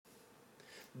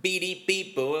Beep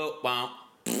beep boo wow.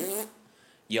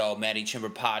 Yo, Matty Chimber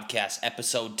Podcast,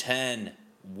 episode 10.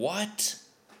 What?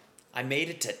 I made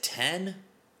it to 10?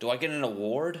 Do I get an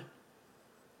award?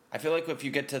 I feel like if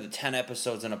you get to the 10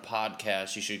 episodes in a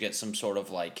podcast, you should get some sort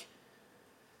of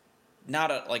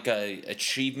not a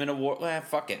achievement award.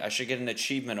 Fuck it. I should get an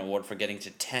achievement award for getting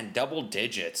to 10 double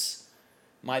digits.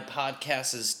 My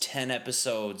podcast is 10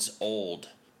 episodes old.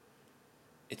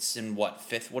 It's in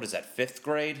fifth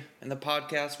grade in the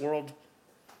podcast world?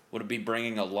 Would it be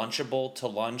bringing a Lunchable to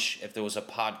lunch if there was a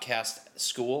podcast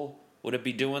school? Would it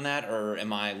be doing that, or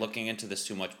am I looking into this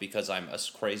too much because I'm a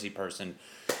crazy person?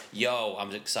 Yo,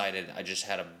 I'm excited. I just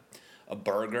had a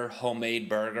burger, homemade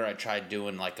burger. I tried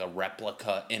doing like a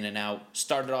replica In-N-Out.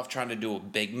 Started off trying to do a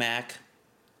Big Mac.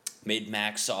 Made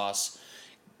mac sauce.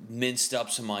 Minced up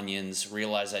some onions.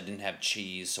 Realized I didn't have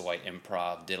cheese, so I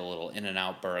improv. Did a little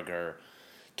In-N-Out burger.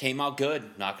 Came out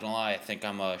good, not gonna lie. I think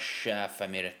I'm a chef. I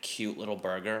made a cute little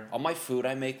burger. All my food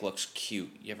I make looks cute.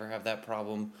 You ever have that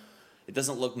problem? It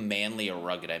doesn't look manly or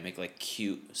rugged. I make like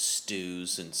cute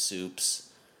stews and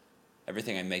soups.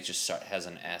 Everything I make just has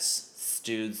an S.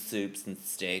 Stews, soups, and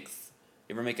steaks.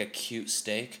 You ever make a cute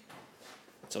steak?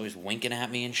 It's always winking at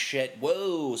me and shit.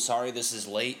 Whoa, sorry this is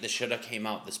late. This should have came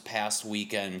out this past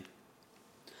weekend.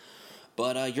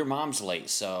 But your mom's late,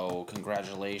 so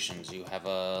congratulations. You have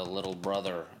a little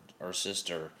brother or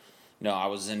sister. No, I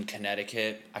was in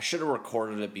Connecticut. I should have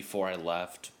recorded it before I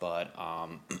left, but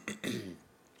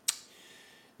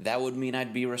that would mean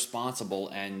I'd be responsible,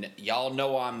 and y'all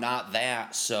know I'm not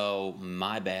that, so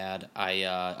my bad.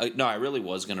 I really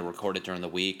was going to record it during the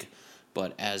week,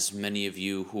 but as many of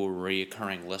you who are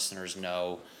reoccurring listeners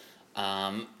know,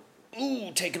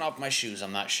 taking off my shoes,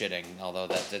 I'm not shitting, although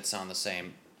that did sound the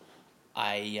same.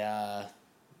 I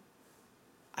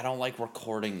don't like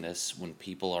recording this when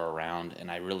people are around,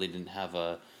 and I really didn't have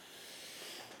a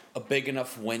big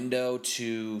enough window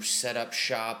to set up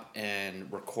shop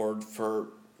and record for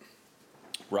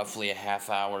roughly a half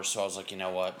hour, so I was like, you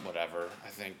know what, whatever. I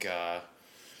think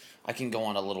I can go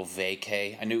on a little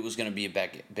vacay. I knew it was going to be a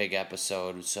big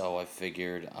episode, so I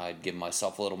figured I'd give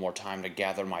myself a little more time to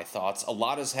gather my thoughts. A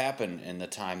lot has happened in the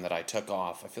time that I took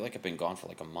off. I feel like I've been gone for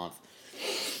like a month.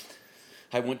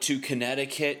 I went to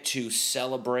Connecticut to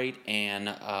celebrate, and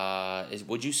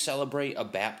would you celebrate a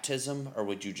baptism, or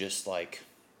would you just what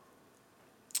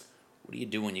do you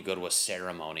do when you go to a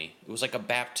ceremony? It was like a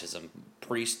baptism.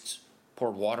 Priest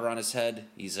poured water on his head.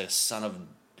 He's a son of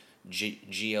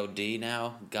G-O-D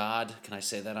now. God, can I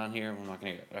say that on here? I'm not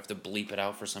going to have to bleep it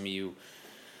out for some of you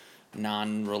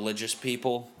non-religious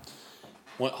people.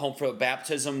 Went home for a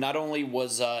baptism. Not only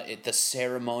was it the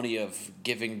ceremony of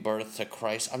giving birth to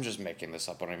Christ. I'm just making this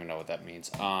up. I don't even know what that means.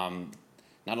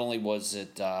 Not only was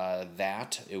it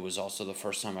that, it was also the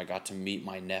first time I got to meet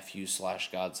my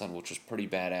nephew/godson, which was pretty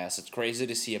badass. It's crazy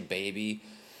to see a baby,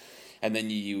 and then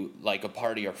you like a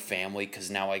part of your family, because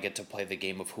now I get to play the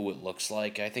game of who it looks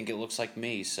like. I think it looks like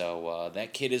me, so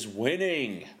that kid is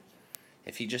winning.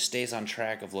 If he just stays on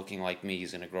track of looking like me, he's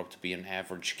going to grow up to be an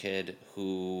average kid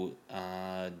who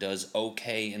does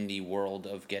okay in the world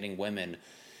of getting women.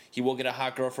 He will get a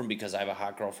hot girlfriend because I have a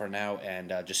hot girlfriend now,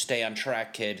 and just stay on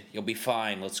track, kid. You'll be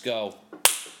fine. Let's go.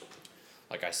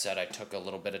 Like I said, I took a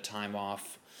little bit of time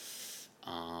off,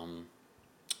 and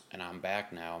I'm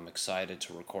back now. I'm excited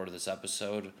to record this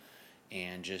episode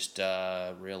and just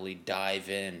really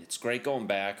dive in. It's great going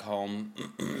back home.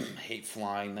 Hate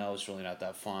flying, though. It's really not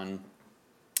that fun.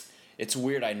 It's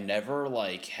weird, I never,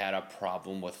 had a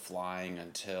problem with flying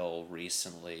until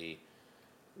recently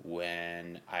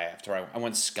when I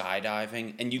went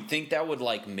skydiving, and you'd think that would,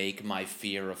 make my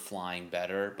fear of flying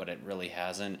better, but it really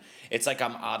hasn't. It's like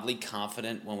I'm oddly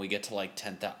confident when we get to,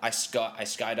 10,000. I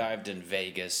skydived in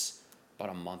Vegas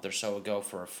about a month or so ago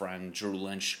for a friend, Drew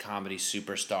Lynch, comedy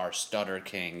superstar, Stutter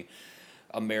King,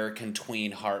 American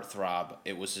tween heartthrob.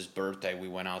 It was his birthday. We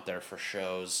went out there for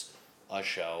a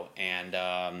show,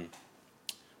 and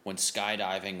went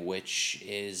skydiving, which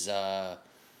is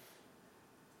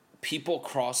people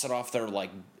cross it off their I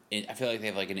feel like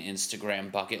they have an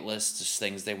Instagram bucket list, just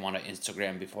things they want to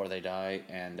Instagram before they die,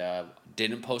 and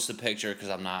didn't post a picture because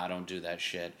I don't do that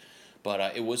shit,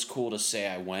 but it was cool to say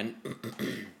I went.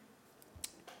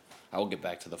 I will get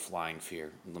back to the flying fear.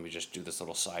 Let me just do this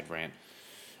little side rant.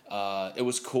 It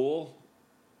was cool.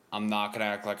 I'm not gonna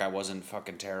act like I wasn't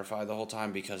fucking terrified the whole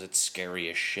time, because it's scary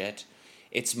as shit.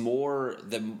 It's more,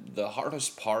 the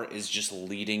hardest part is just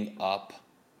leading up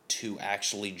to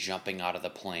actually jumping out of the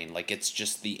plane. It's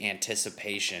just the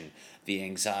anticipation, the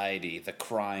anxiety, the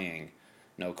crying.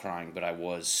 No crying, but I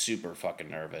was super fucking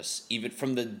nervous. Even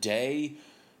from the day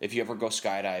if you ever go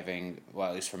skydiving, well,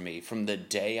 at least for me, from the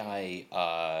day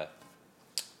I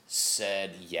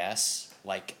said yes,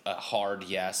 like a hard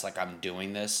yes, like I'm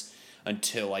doing this,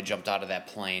 until I jumped out of that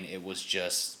plane, it was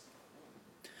just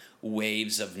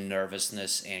waves of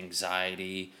nervousness,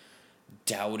 anxiety,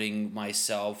 doubting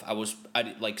myself.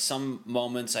 I like some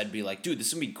moments I'd be like, dude, this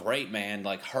is gonna be great, man.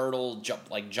 Like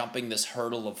jumping this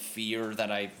hurdle of fear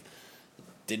that I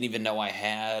didn't even know I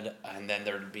had. And then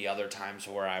there'd be other times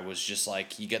where I was just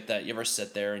like, you get that, you ever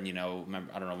sit there and,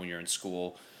 remember, I don't know, when you're in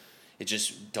school, it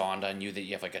just dawned on you that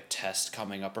you have like a test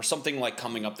coming up or something like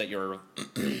coming up that you're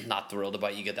not thrilled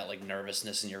about. You get that like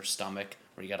nervousness in your stomach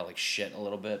where you gotta like shit a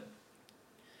little bit.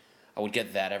 I would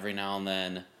get that every now and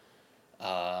then.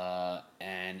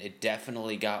 And it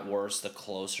definitely got worse the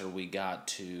closer we got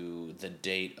to the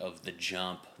date of the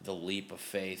jump, the leap of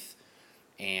faith.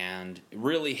 And it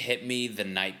really hit me the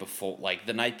night before. Like,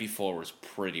 the night before was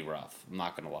pretty rough. I'm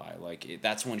not going to lie. Like,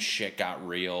 that's when shit got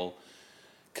real.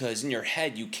 Because in your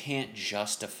head, you can't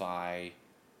justify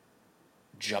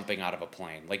jumping out of a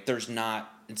plane. Like, there's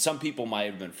not. And some people might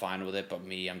have been fine with it, but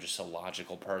me, I'm just a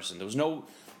logical person.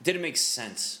 Didn't make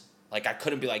sense. Like, I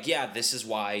couldn't be like, yeah, this is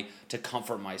why, to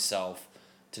comfort myself,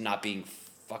 to not being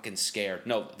fucking scared.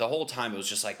 No, the whole time it was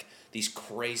just like these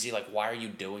crazy, like, why are you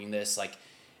doing this? Like,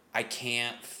 I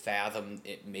can't fathom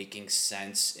it making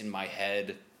sense in my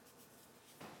head.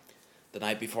 The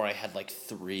night before I had like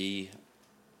 3,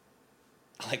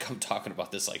 like I'm talking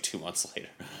about this like 2 months later.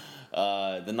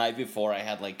 The night before I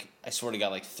had like, I swear to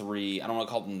God, like 3, I don't want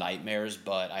to call them nightmares,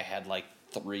 but I had like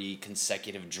 3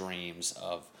 consecutive dreams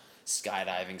of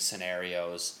skydiving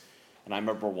scenarios. And I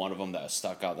remember one of them that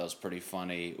stuck out that was pretty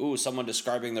funny. Ooh, someone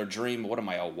describing their dream. What am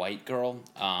I, a white girl?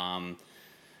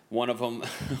 One of them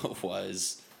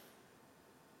was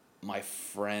my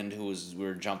friend we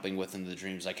were jumping with in the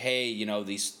dreams. Like, hey,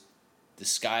 the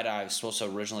skydive is supposed to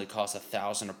originally cost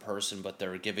 $1,000 a person, but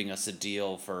they're giving us a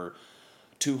deal for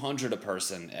 $200 a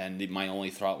person. And my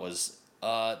only thought was,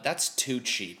 that's too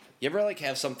cheap. You ever like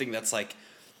have something that's like,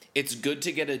 it's good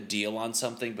to get a deal on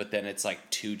something, but then it's like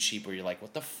too cheap where you're like,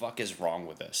 what the fuck is wrong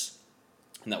with this?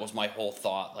 And that was my whole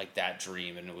thought, like that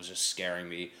dream, and it was just scaring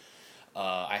me.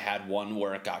 I had one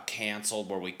where it got canceled,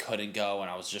 where we couldn't go, and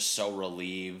I was just so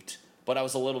relieved. But I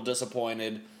was a little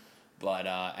disappointed. But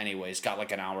anyways, got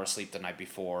like an hour of sleep the night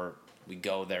before. We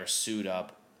go there, suit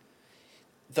up.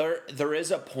 There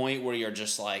is a point where you're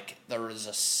just like, there is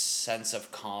a sense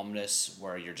of calmness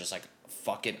where you're just like,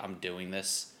 fuck it, I'm doing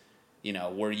this.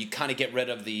 Where you kind of get rid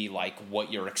of the, like,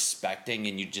 what you're expecting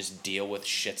and you just deal with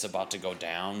shit's about to go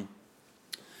down.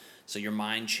 So your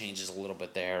mind changes a little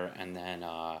bit there. And then,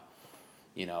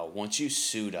 once you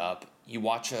suit up, you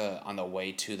watch on the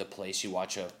way to the place, you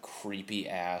watch a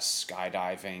creepy-ass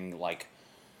skydiving, like,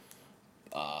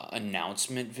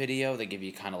 announcement video. They give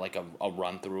you kind of like a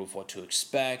run-through of what to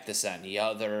expect, this, that, and the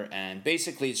other. And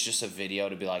basically it's just a video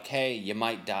to be like, hey, you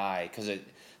might die. Because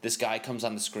this guy comes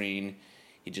on the screen.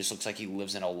 He just looks like he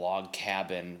lives in a log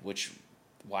cabin,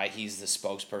 why he's the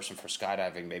spokesperson for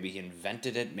skydiving. Maybe he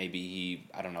invented it. Maybe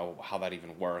I don't know how that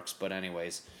even works. But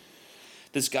anyways,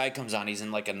 this guy comes on. He's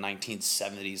in like a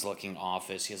 1970s looking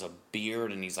office. He has a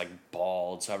beard and he's like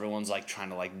bald. So everyone's like trying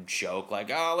to like joke like,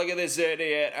 oh, look at this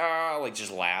idiot. Oh, like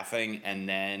just laughing. And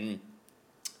then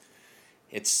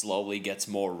it slowly gets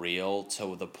more real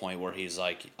to the point where he's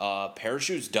like,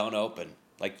 parachutes don't open.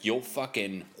 Like, you'll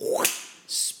fucking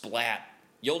splat.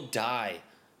 You'll die.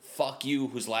 Fuck you,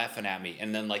 who's laughing at me.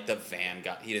 And then, like, the van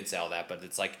he didn't say all that, but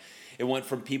it's like, it went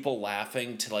from people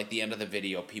laughing to, like, the end of the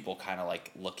video, people kind of, like,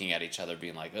 looking at each other,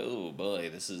 being like, oh, boy,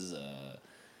 this is,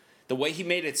 The way he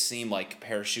made it seem like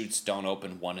parachutes don't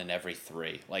open 1 in every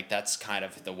 3. Like, that's kind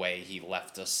of the way he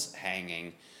left us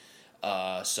hanging.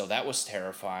 So that was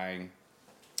terrifying.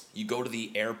 You go to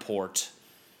the airport,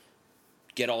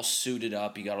 get all suited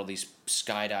up, you got all these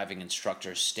skydiving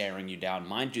instructors staring you down.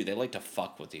 Mind you, they like to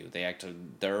fuck with you.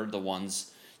 They're the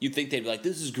ones, you think they'd be like,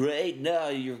 this is great,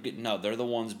 no, they're the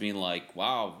ones being like,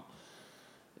 wow.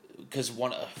 Because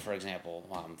for example,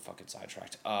 I'm fucking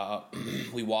sidetracked.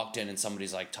 We walked in and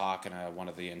somebody's like talking to one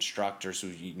of the instructors who,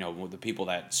 the people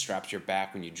that straps your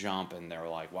back when you jump, and they're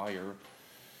like, wow, you're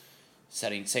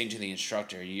saying to the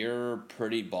instructor, you're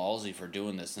pretty ballsy for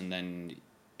doing this. And then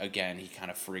again, he kind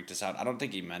of freaked us out. I don't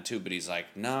think he meant to, but he's like,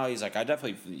 no, I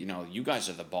definitely, you guys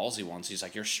are the ballsy ones. He's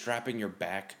like, you're strapping your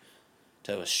back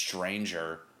to a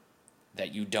stranger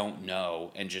that you don't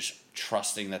know and just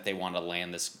trusting that they want to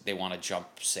land this, they want to jump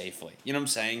safely. You know what I'm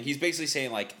saying? He's basically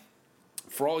saying, like,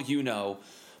 for all you know,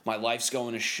 my life's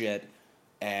going to shit,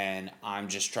 and I'm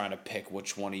just trying to pick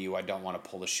which one of you I don't want to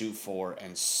pull the chute for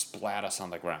and splat us on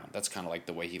the ground. That's kind of like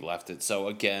the way he left it. So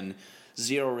again,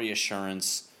 zero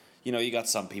reassurance. You know, you got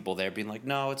some people there being like,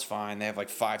 no, it's fine. They have like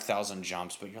 5,000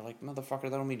 jumps, but you're like, motherfucker,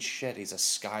 that don't mean shit. He's a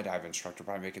skydive instructor,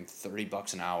 probably making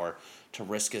 $30 an hour to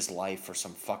risk his life for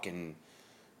some fucking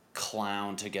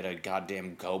clown to get a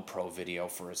goddamn GoPro video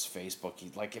for his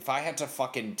Facebook. Like, if I had to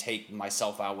fucking take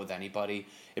myself out with anybody,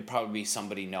 it'd probably be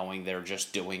somebody knowing they're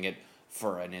just doing it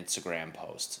for an Instagram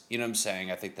post. You know what I'm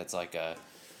saying? I think that's like a...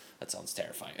 That sounds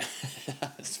terrifying.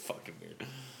 It's fucking weird.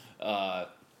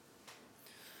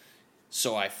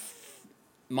 So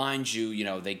mind you, you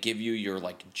know, they give you your,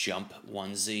 like, jump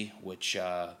onesie, which,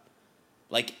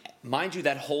 like, mind you,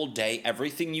 that whole day,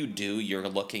 everything you do, you're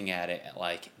looking at it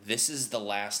like, this is the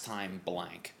last time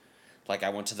blank. Like, I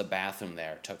went to the bathroom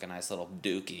there, took a nice little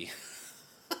dookie.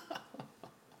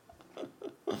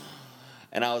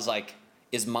 And I was like,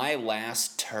 is my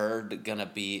last turd gonna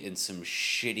be in some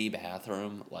shitty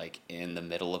bathroom, like, in the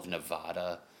middle of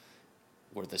Nevada,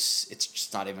 where it's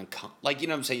just not even, like, you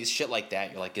know what I'm saying? Shit like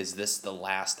that. You're like, is this the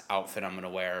last outfit I'm gonna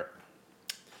wear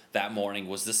that morning?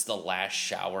 Was this the last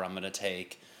shower I'm gonna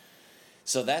take?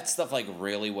 So that stuff, like,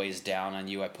 really weighs down on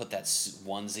you. I put that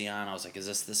onesie on. I was like, is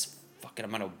this fucking,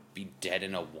 I'm gonna be dead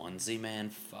in a onesie, man?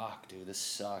 Fuck, dude, this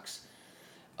sucks.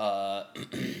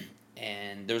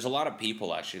 And there's a lot of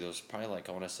people, actually. There was probably, like,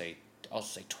 I'll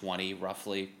say 20,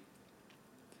 roughly.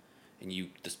 And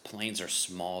the planes are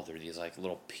small. They're these, like,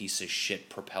 little piece of shit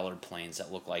propeller planes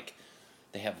that look like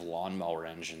they have lawnmower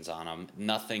engines on them.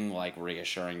 Nothing, like,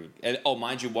 reassuring. And, oh,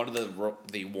 mind you, one of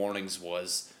the warnings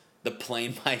was the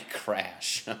plane might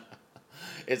crash.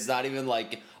 It's not even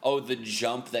like, oh, the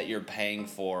jump that you're paying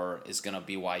for is going to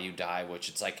be why you die, which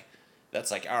it's like,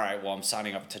 that's like, all right, well, I'm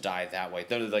signing up to die that way.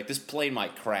 They're like, this plane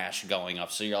might crash going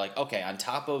up. So you're like, okay, on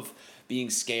top of being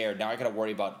scared, now I got to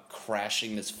worry about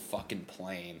crashing this fucking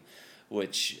plane.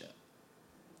 Which,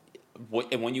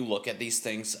 and when you look at these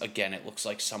things, again, it looks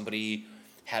like somebody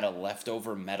had a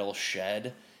leftover metal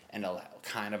shed and a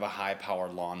kind of a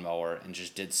high-powered lawnmower and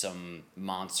just did some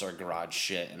monster garage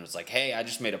shit. And it was like, hey, I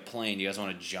just made a plane. You guys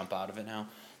want to jump out of it now?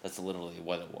 That's literally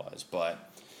what it was.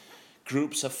 But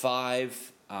groups of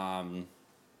 5,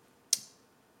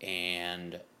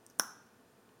 and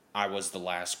I was the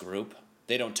last group.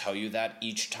 They don't tell you that.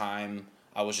 Each time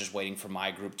I was just waiting for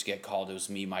my group to get called. It was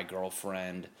me, my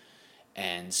girlfriend,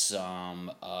 and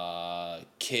some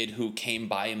kid who came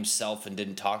by himself and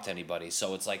didn't talk to anybody.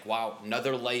 So it's like, wow,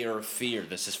 another layer of fear.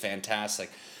 This is fantastic.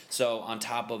 So on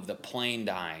top of the plane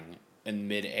dying in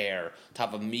midair,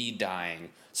 top of me dying,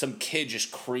 some kid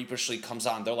just creepishly comes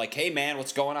on. They're like, hey, man,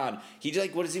 what's going on? He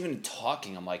like, what is even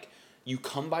talking? I'm like, you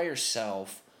come by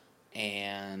yourself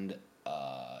and...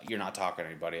 you're not talking to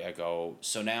anybody. I go,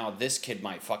 so now this kid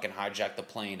might fucking hijack the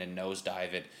plane and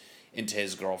nosedive it into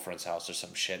his girlfriend's house or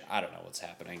some shit. I don't know what's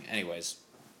happening. Anyways,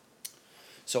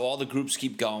 so all the groups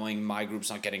keep going. My group's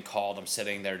not getting called. I'm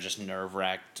sitting there just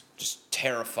nerve-wracked, just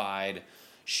terrified,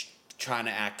 trying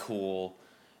to act cool.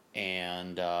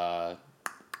 And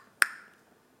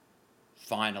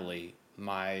finally,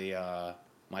 my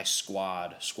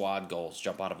squad goals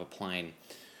jump out of a plane.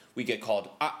 We get called.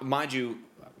 Mind you,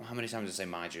 how many times did I say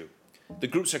mind you? The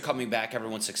groups are coming back.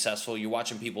 Everyone's successful. You're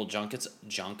watching people jump.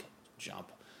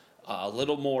 A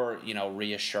little more, you know,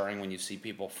 reassuring when you see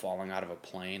people falling out of a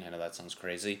plane. I know that sounds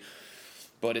crazy.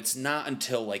 But it's not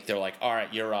until, like, they're like, all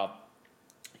right, you're up.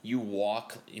 You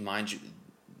walk. Mind you.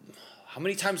 How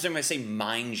many times am I say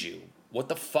mind you? What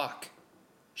the fuck?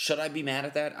 Should I be mad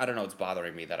at that? I don't know. It's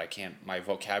bothering me that I can't. My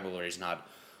vocabulary is not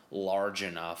large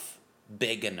enough,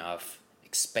 big enough,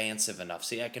 expansive enough.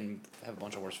 See, I can have a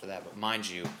bunch of words for that, but mind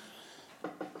you,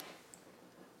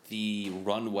 the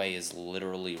runway is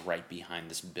literally right behind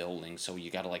this building, so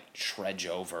you gotta, like, trudge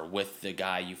over with the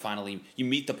guy. You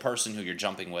meet the person who you're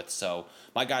jumping with. So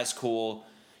my guy's cool.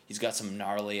 He's got some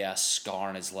gnarly ass scar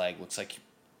on his leg. Looks like,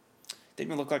 didn't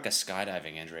even look like a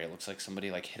skydiving injury. It looks like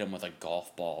somebody, like, hit him with a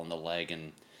golf ball in the leg,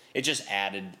 and it just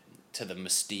added to the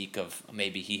mystique of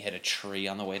maybe he hit a tree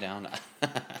on the way down.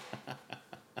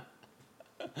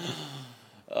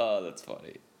 Oh, that's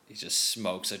funny. He just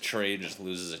smokes a tree and just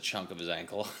loses a chunk of his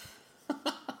ankle.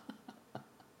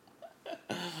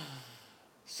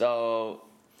 So,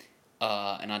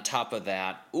 and on top of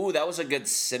that, that was a good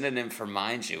synonym for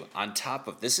mind you. On top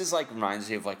of, this is like, reminds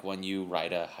me of like when you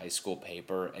write a high school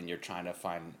paper and you're trying to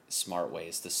find smart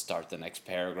ways to start the next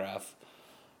paragraph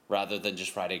rather than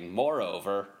just writing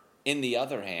moreover, in the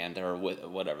other hand, or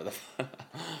whatever the...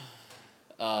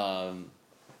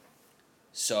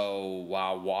 So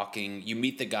while walking, you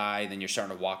meet the guy, then you're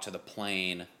starting to walk to the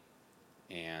plane,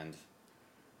 and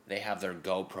they have their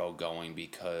GoPro going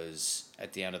because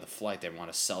at the end of the flight, they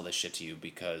want to sell this shit to you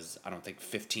because I don't think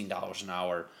 $15 an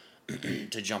hour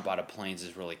to jump out of planes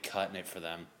is really cutting it for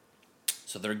them.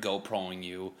 So they're GoProing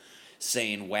you,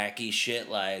 saying wacky shit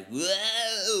like,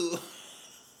 whoa!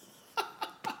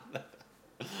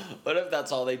 What if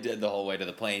that's all they did the whole way to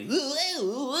the plane?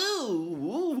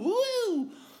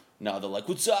 No, they're like,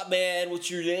 what's up, man? What's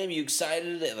your name? You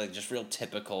excited? Like, just real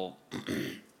typical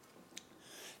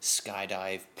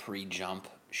skydive pre-jump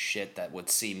shit that would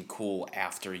seem cool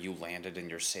after you landed and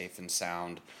you're safe and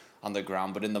sound on the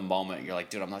ground. But in the moment, you're like,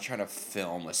 dude, I'm not trying to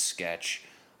film a sketch.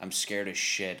 I'm scared as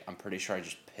shit. I'm pretty sure I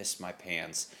just pissed my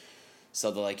pants. So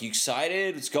they're like, you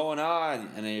excited? What's going on?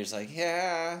 And then you're just like,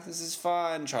 yeah, this is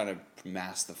fun. Trying to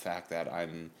mask the fact that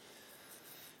I'm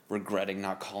regretting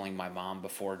not calling my mom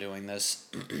before doing this.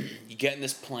 You get in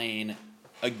this plane.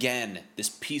 Again, this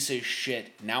piece of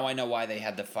shit. Now I know why they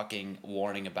had the fucking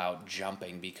warning about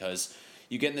jumping, because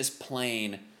you get in this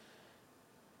plane,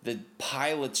 the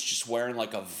pilot's just wearing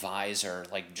like a visor,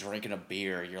 like drinking a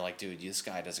beer. You're like, dude, this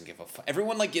guy doesn't give a fuck.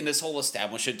 Everyone like in this whole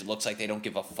establishment looks like they don't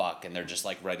give a fuck, and they're just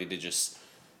like ready to just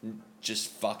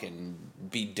fucking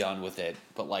be done with it,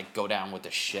 but like go down with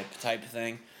the ship type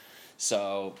thing.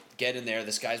 So get in there.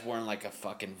 This guy's wearing like a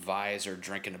fucking visor,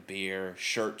 drinking a beer,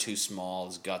 shirt too small,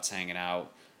 his guts hanging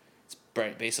out. It's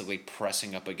basically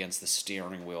pressing up against the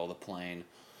steering wheel of the plane.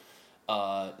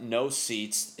 No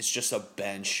seats. It's just a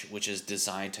bench, which is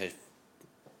designed to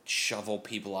shovel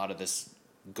people out of this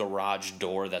garage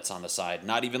door that's on the side.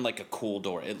 Not even like a cool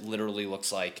door. It literally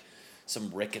looks like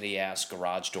some rickety ass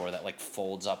garage door that like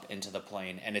folds up into the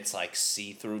plane, and it's like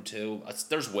see-through too.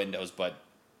 There's windows, but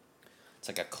it's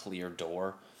like a clear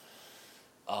door.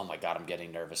 Oh my God, I'm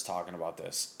getting nervous talking about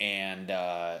this. And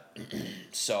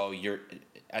so you're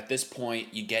at this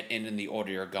point, you get in the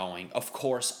order you're going. Of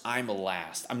course, I'm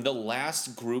last. I'm the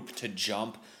last group to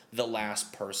jump, the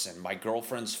last person. My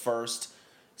girlfriend's first.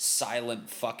 Silent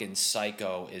fucking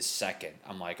psycho is second.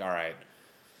 I'm like, all right.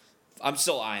 I'm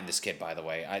still eyeing this kid, by the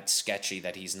way. It's sketchy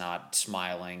that he's not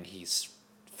smiling. He's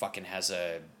fucking has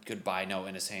a goodbye note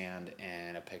in his hand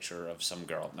and a picture of some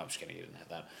girl. No, I'm just kidding. He didn't have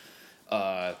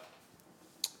that.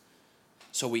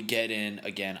 So we get in.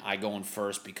 Again, I go in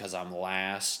first because I'm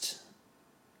last.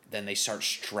 Then they start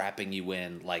strapping you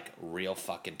in like real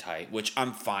fucking tight, which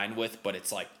I'm fine with, but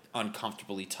it's like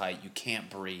uncomfortably tight. You can't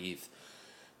breathe.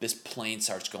 This plane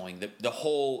starts going. The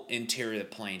whole interior of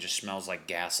the plane just smells like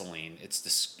gasoline.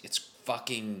 It's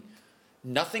fucking...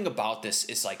 Nothing about this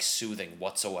is like soothing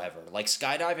whatsoever. Like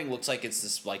skydiving looks like it's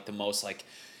this like the most like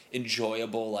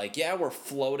enjoyable, like, yeah, we're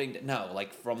floating. No,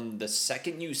 like from the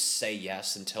second you say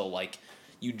yes until like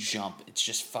you jump, it's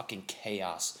just fucking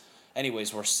chaos.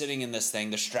 Anyways, we're sitting in this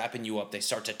thing, they're strapping you up, they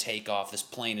start to take off, this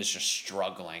plane is just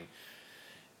struggling.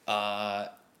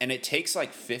 And it takes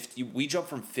like we jump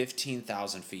from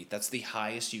 15,000 feet. That's the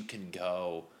highest you can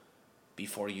go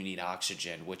before you need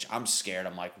oxygen, which I'm scared.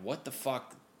 I'm like, what the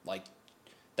fuck? Like,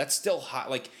 that's still high.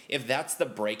 Like, if that's the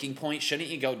breaking point, shouldn't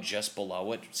you go just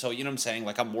below it? So, you know what I'm saying?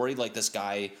 Like, I'm worried, like, this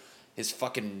guy, his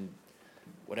fucking,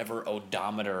 whatever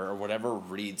odometer or whatever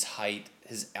reads height,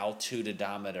 his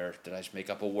altitudometer. Did I just make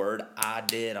up a word? I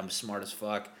did. I'm smart as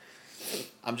fuck.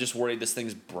 I'm just worried this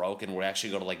thing's broke and we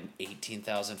actually go to, like,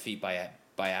 18,000 feet by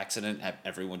accident.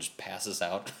 Everyone just passes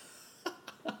out.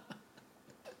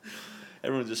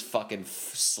 Everyone just fucking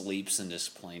sleeps and this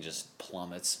plane just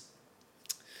plummets.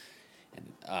 And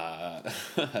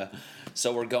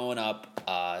so we're going up.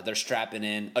 They're strapping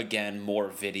in. Again, more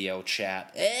video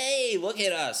chat. Hey, look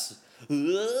at us.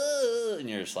 And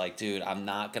you're just like, dude, I'm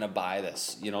not going to buy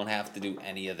this. You don't have to do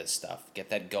any of this stuff. Get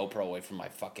that GoPro away from my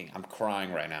fucking... I'm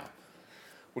crying right now.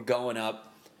 We're going up.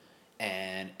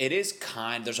 And it is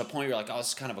there's a point where you're like, oh, this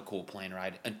is kind of a cool plane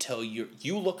ride. Until you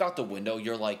look out the window,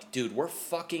 you're like, dude, we're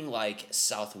fucking like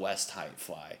Southwest height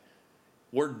fly.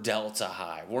 We're Delta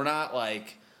high. We're not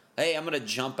like, hey, I'm going to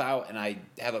jump out and I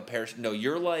have a parachute. No,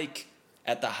 you're like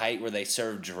at the height where they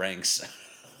serve drinks.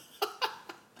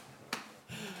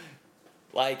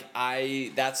 Like,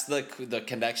 that's the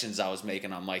connections I was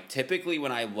making. I'm like, typically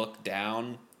when I look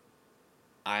down,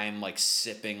 I'm like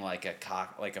sipping like a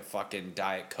fucking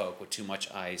Diet Coke with too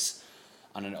much ice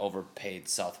on an overpaid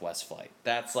Southwest flight.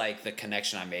 That's like the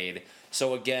connection I made.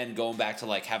 So again, going back to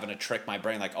like having to trick my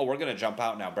brain, like, oh, we're gonna jump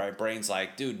out now. My brain's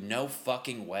like, dude, no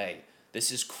fucking way.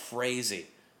 This is crazy.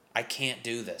 I can't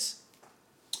do this.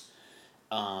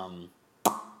 And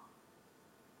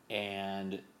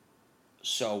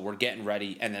so we're getting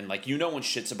ready, and then like, you know when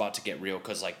shit's about to get real,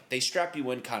 because like they strap you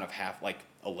in kind of half, like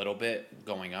a little bit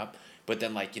going up. But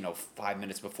then, like, you know, 5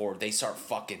 minutes before, they start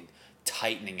fucking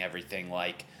tightening everything,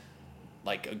 like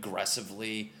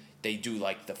aggressively. They do,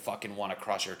 like, the fucking one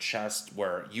across your chest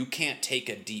where you can't take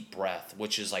a deep breath,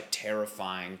 which is, like,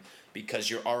 terrifying. because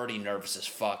you're already nervous as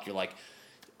fuck. You're like,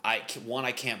 I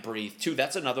can't breathe. Two,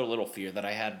 that's another little fear that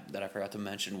I had that I forgot to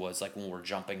mention was like when we're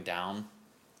jumping down.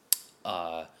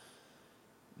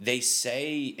 They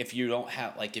say if you don't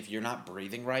have like if you're not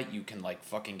breathing right, you can like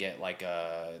fucking get like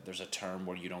there's a term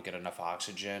where you don't get enough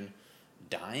oxygen,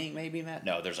 dying maybe, Matt.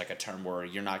 No, there's like a term where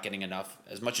you're not getting enough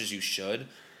as much as you should,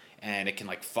 and it can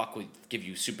like give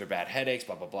you super bad headaches,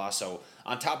 blah blah blah. So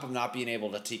on top of not being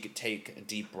able to take a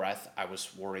deep breath, I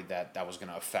was worried that that was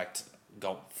gonna affect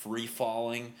free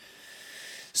falling.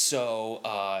 So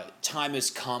time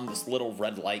has come. This little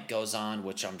red light goes on,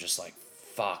 which I'm just like,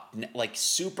 fuck, like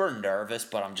super nervous,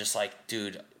 but I'm just like,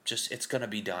 dude, just it's gonna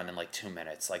be done in like 2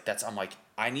 minutes. Like I'm like,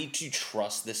 I need to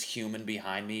trust this human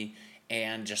behind me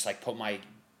and just like put my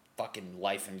fucking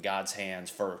life in God's hands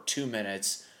for 2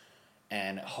 minutes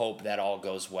and hope that all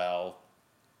goes well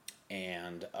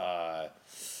and I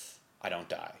don't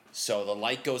die. So the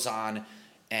light goes on.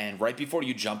 And right before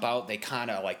you jump out, they kind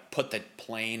of like put the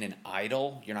plane in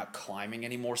idle. You're not climbing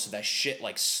anymore, so that shit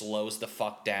like slows the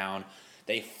fuck down.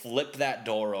 They flip that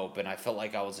door open. I felt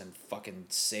like I was in fucking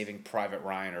Saving Private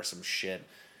Ryan or some shit.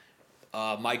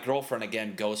 My girlfriend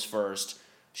again goes first.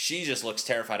 She just looks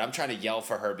terrified. I'm trying to yell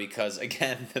for her because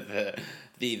again the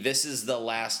this is the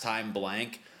last time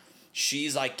blank.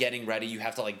 She's like getting ready. You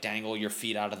have to like dangle your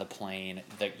feet out of the plane.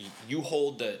 You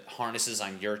hold the harnesses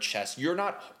on your chest. You're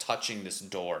not touching this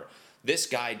door. This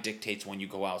guy dictates when you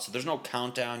go out. So there's no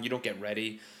countdown. You don't get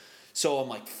ready. So I'm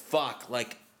like, fuck.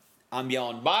 Like, I'm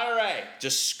yelling, Monterey!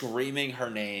 Just screaming her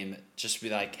name. Just be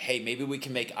like, hey, maybe we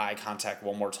can make eye contact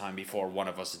one more time before one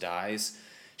of us dies.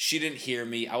 She didn't hear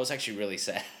me. I was actually really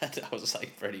sad. I was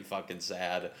like pretty fucking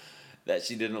sad that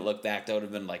she didn't look back. That would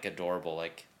have been like adorable.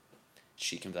 Like,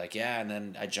 she can be like, yeah, and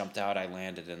then I jumped out, I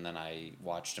landed, and then I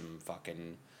watched him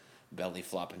fucking belly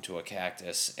flop into a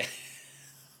cactus.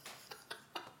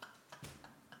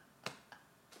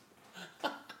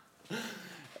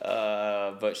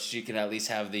 But she can at least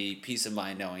have the peace of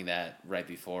mind knowing that right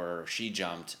before she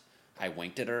jumped, I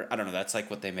winked at her. I don't know, that's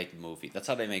like what they make movies. That's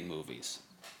how they make movies.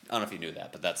 I don't know if you knew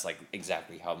that, but that's like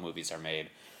exactly how movies are made.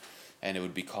 And it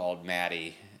would be called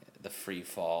Maddie, the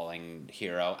free-falling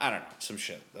hero. I don't know, some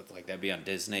shit. That'd be on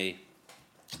Disney.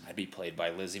 I'd be played by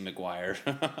Lizzie McGuire.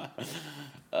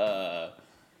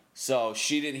 So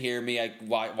she didn't hear me.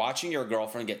 Watching your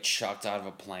girlfriend get chucked out of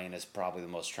a plane is probably the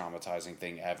most traumatizing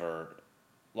thing ever.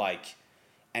 Like,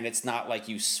 and it's not like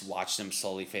you watch them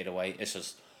slowly fade away. It's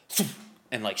just,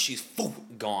 and like she's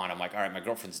gone. I'm like, all right, my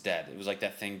girlfriend's dead. It was like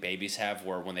that thing babies have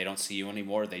where when they don't see you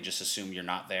anymore, they just assume you're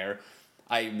not there.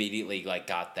 I immediately like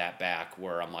got that back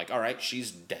where I'm like, all right,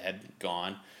 she's dead,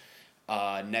 gone.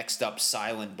 Next up,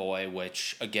 Silent Boy,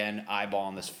 which again,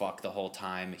 eyeballing this fuck the whole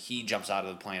time. He jumps out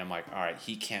of the plane. I'm like, all right,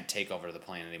 he can't take over the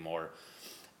plane anymore.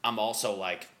 I'm also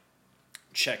like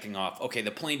checking off, okay,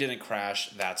 the plane didn't crash.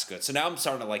 That's good. So now I'm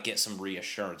starting to like get some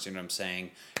reassurance. You know what I'm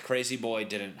saying? Crazy Boy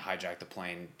didn't hijack the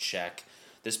plane. Check.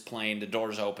 This plane, the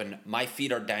door's open. My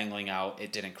feet are dangling out.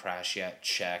 It didn't crash yet.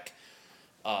 Check.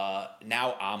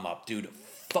 Now I'm up, dude.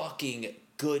 Fucking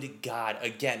good God.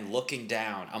 Again, looking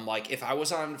down. I'm like, if I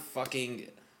was on fucking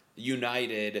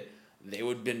United, they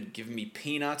would have been giving me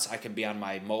peanuts. I could be on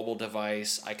my mobile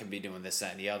device. I could be doing this,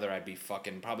 that, and the other. I'd be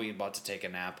fucking probably about to take a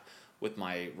nap with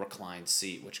my reclined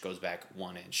seat, which goes back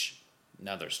 1 inch.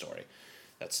 Another story.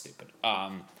 That's stupid.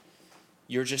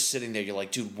 You're just sitting there. You're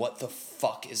like, dude, what the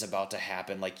fuck is about to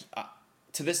happen? Like,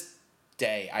 to this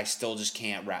day, I still just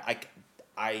can't wrap.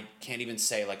 I can't even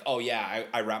say like, oh yeah,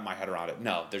 I wrap my head around it.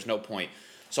 No, there's no point.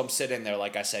 So I'm sitting there,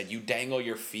 like I said, you dangle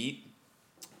your feet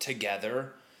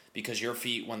together because your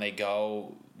feet, when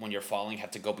you're falling,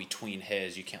 have to go between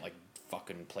his. You can't like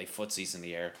fucking play footsies in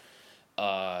the air.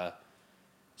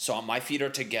 So my feet are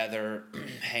together,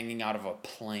 hanging out of a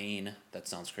plane. That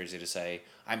sounds crazy to say.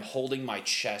 I'm holding my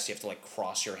chest. You have to like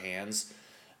cross your hands.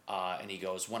 And he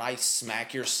goes, when I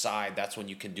smack your side, that's when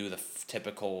you can do the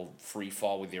typical free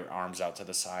fall with your arms out to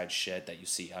the side shit that you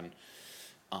see on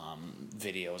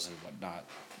videos and whatnot.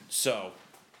 So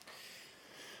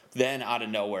then out of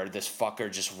nowhere, this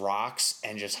fucker just rocks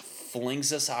and just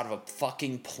flings us out of a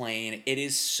fucking plane. It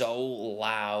is so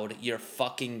loud. You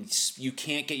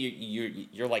can't get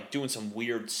you're like doing some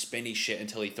weird spinny shit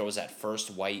until he throws that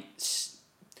first white,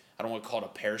 I don't want to call it a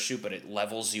parachute, but it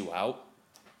levels you out.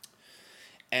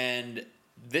 And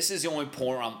this is the only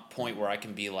point where I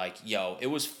can be like, yo, it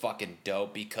was fucking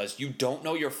dope because you don't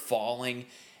know you're falling.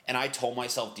 And I told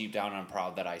myself deep down, and I'm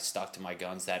proud that I stuck to my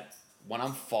guns, that when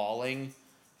I'm falling,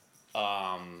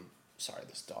 sorry,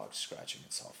 this dog's scratching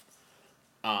itself.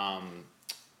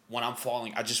 when I'm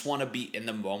falling, I just want to be in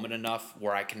the moment enough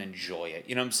where I can enjoy it.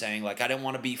 You know what I'm saying? Like, I didn't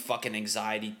want to be fucking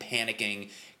anxiety, panicking,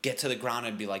 get to the ground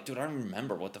and be like, dude, I don't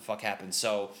remember what the fuck happened.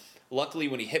 So, luckily,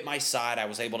 when he hit my side, I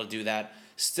was able to do that.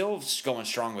 Still going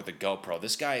strong with the GoPro.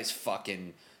 This guy is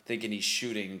fucking thinking he's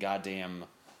shooting goddamn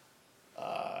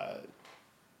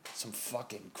some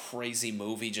fucking crazy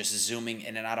movie, just zooming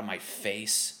in and out of my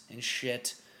face and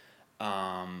shit.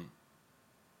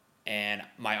 And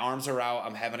my arms are out.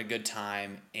 I'm having a good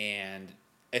time, and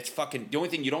it's fucking. The only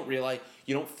thing you don't realize,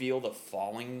 you don't feel the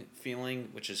falling feeling,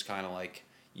 which is kind of like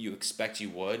you expect you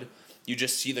would. You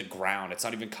just see the ground. It's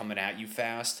not even coming at you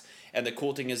fast. And the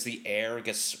cool thing is the air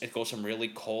it goes from really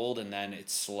cold, and then it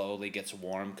slowly gets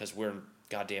warm because we're in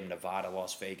goddamn Nevada,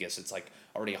 Las Vegas. It's like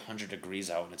already 100 degrees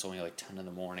out, and it's only like 10 in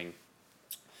the morning.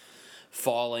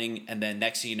 Falling, and then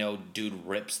next thing you know, dude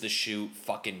rips the chute,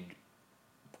 fucking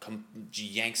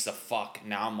yanks the fuck.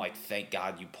 Now I'm like, thank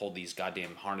God you pulled these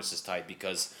goddamn harnesses tight,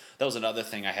 because that was another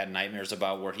thing I had nightmares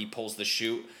about, where he pulls the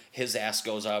chute, his ass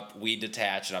goes up, we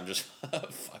detach, and I'm just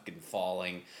fucking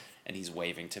falling, and he's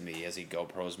waving to me as he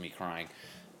GoPros me crying.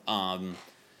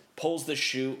 Pulls the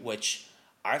chute, which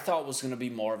I thought was going to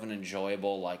be more of an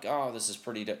enjoyable, like, oh, this is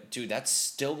pretty... Dude, that's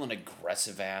still an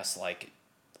aggressive ass, like,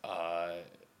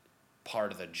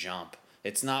 part of the jump.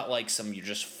 It's not like you're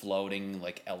just floating,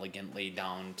 like, elegantly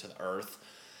down to the earth.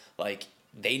 Like,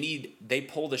 they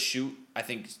pull the chute, I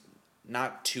think,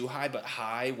 not too high, but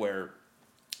high, where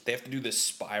they have to do this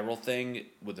spiral thing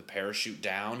with the parachute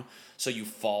down, so you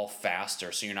fall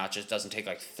faster, so you're not just, doesn't take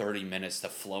like 30 minutes to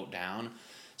float down.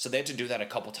 So they had to do that a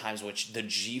couple times, which the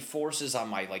G-forces on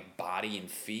my, like, body and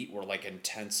feet were, like,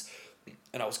 intense,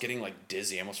 and I was getting, like,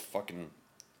 dizzy. I almost fucking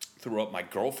threw up. My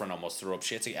girlfriend almost threw up.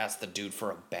 She had to ask the dude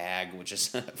for a bag, which is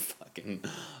fucking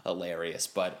hilarious.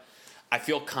 But I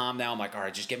feel calm now. I'm like, all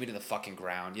right, just get me to the fucking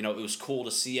ground. You know, it was cool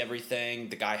to see everything.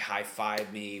 The guy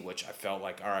high-fived me, which I felt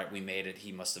like, all right, we made it.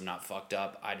 He must have not fucked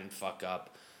up. I didn't fuck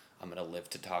up. I'm going to live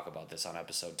to talk about this on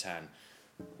episode 10.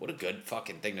 What a good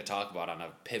fucking thing to talk about on a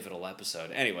pivotal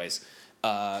episode. Anyways,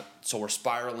 so we're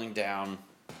spiraling down,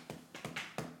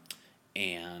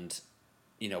 and...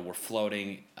 you know, we're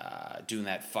floating, doing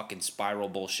that fucking spiral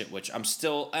bullshit, which I'm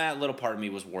still, a little part of me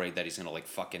was worried that he's going to, like,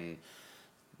 fucking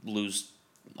lose,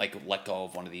 like, let go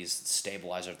of one of these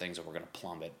stabilizer things and we're going to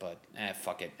plummet, but,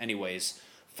 fuck it. Anyways,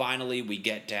 finally we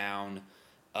get down.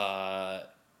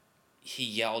 He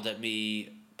yelled at me,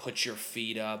 put your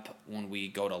feet up when we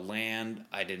go to land.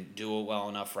 I didn't do it well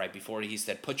enough right before. He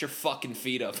said, put your fucking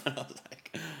feet up. And I was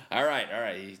like, all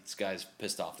right. This guy's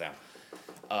pissed off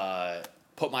now.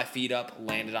 Put my feet up,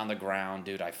 landed on the ground,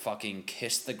 dude. I fucking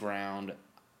kissed the ground,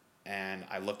 and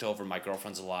I looked over, my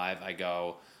girlfriend's alive. I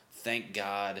go, thank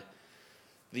God.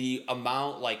 The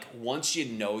amount, like, once you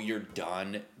know you're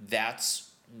done, that's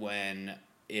when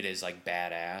it is, like,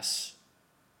 badass,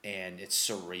 and it's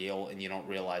surreal, and you don't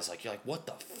realize, like, you're like, what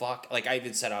the fuck? Like, I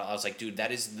even said, I was like, dude,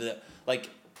 that is the, like,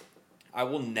 I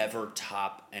will never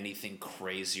top anything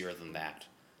crazier than that.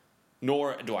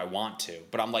 Nor do I want to,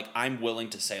 but I'm like, I'm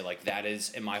willing to say, like, that is,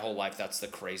 in my whole life, that's the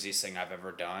craziest thing I've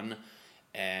ever done.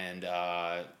 And,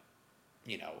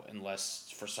 you know,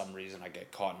 unless for some reason I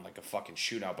get caught in, like, a fucking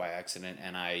shootout by accident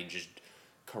and I just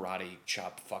karate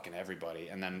chop fucking everybody.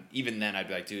 And then, even then, I'd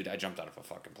be like, dude, I jumped out of a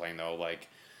fucking plane, though. Like,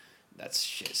 that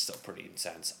shit's still pretty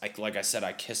intense. Like I said,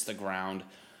 I kissed the ground.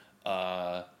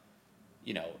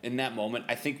 You know, in that moment,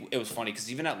 I think it was funny because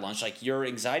even at lunch, like, your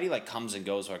anxiety, like, comes and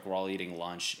goes. Like, we're all eating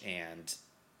lunch, and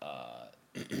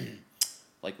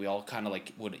like, we all kind of,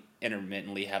 like, would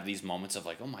intermittently have these moments of,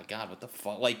 like, oh my God, what the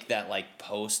fuck, like, that, like,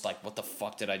 post, like, what the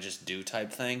fuck did I just do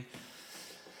type thing.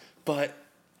 But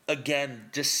again,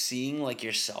 just seeing, like,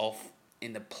 yourself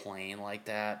in the plane like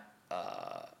that,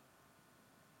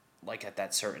 like, at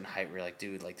that certain height where you're like,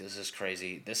 dude, like, this is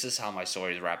crazy. This is how my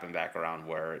story is wrapping back around,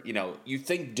 where, you know, you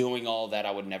think doing all that I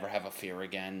would never have a fear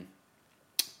again.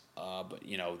 But,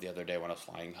 you know, the other day when I was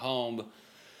flying home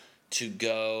to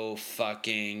go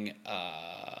fucking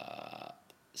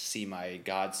see my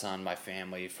godson, my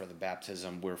family, for the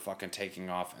baptism, we were fucking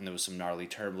taking off, and there was some gnarly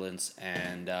turbulence,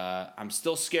 and I'm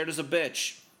still scared as a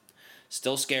bitch.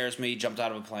 Still scares me, jumped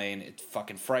out of a plane. It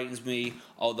fucking frightens me.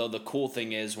 Although the cool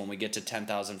thing is, when we get to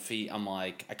 10,000 feet, I'm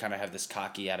like, I kind of have this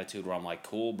cocky attitude where I'm like,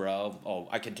 cool, bro. Oh,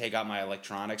 I can take out my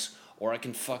electronics, or I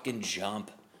can fucking jump.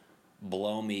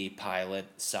 Blow me, pilot,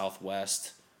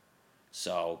 Southwest.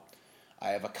 So, I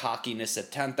have a cockiness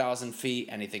at 10,000 feet.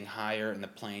 Anything higher and the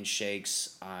plane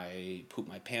shakes, I poop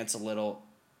my pants a little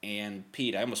and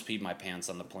peed. I almost peed my pants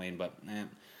on the plane, but,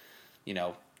 you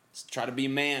know, Try to be a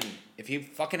man. If you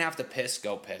fucking have to piss,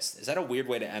 go piss. Is that a weird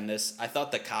way to end this? I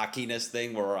thought the cockiness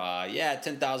thing were,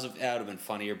 10,000, that would have been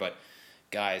funnier, but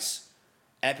guys,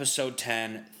 episode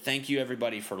 10, thank you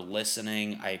everybody for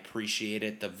listening. I appreciate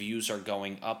it. The views are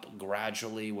going up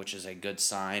gradually, which is a good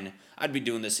sign. I'd be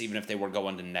doing this even if they were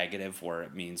going to negative, where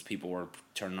it means people were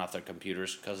turning off their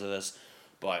computers because of this.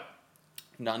 But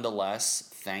nonetheless,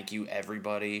 thank you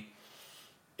everybody.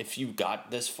 If you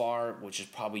got this far, which is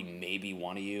probably maybe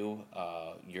one of you,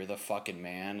 you're the fucking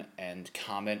man. And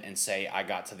comment and say, I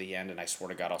got to the end, and I swear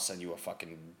to God, I'll send you a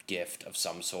fucking gift of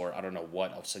some sort. I don't know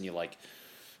what. I'll send you, like,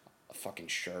 a fucking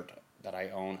shirt that I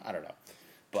own. I don't know.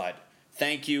 But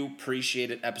thank you.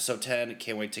 Appreciate it. Episode 10.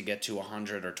 Can't wait to get to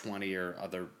 100 or 20 or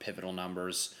other pivotal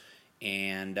numbers.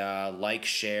 And like,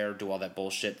 share, do all that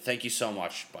bullshit. Thank you so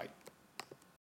much. Bye.